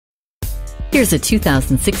Here's a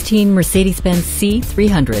 2016 Mercedes-Benz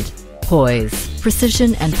C300. Poise,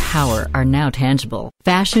 precision, and power are now tangible,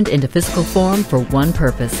 fashioned into physical form for one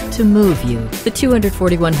purpose: to move you. The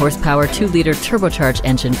 241 horsepower 2-liter turbocharged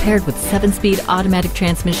engine paired with 7-speed automatic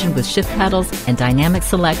transmission with shift paddles and dynamic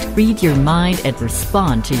select read your mind and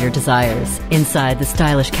respond to your desires. Inside the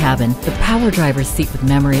stylish cabin, the power driver's seat with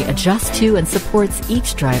memory adjusts to and supports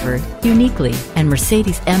each driver uniquely, and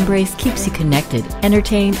Mercedes Embrace keeps you connected,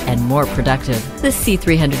 entertained, and more productive. This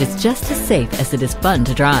C300 is just as safe as it is fun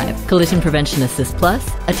to drive. Collision Prevention Assist Plus,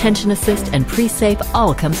 Attention Assist, and Pre-Safe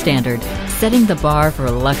all come standard, setting the bar for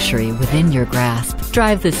luxury within your grasp.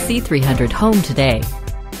 Drive the C300 home today.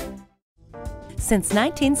 Since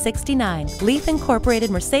 1969, Leith Incorporated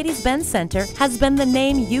Mercedes-Benz Center has been the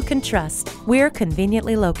name you can trust. We're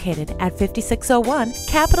conveniently located at 5601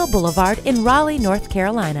 Capitol Boulevard in Raleigh, North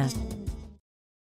Carolina.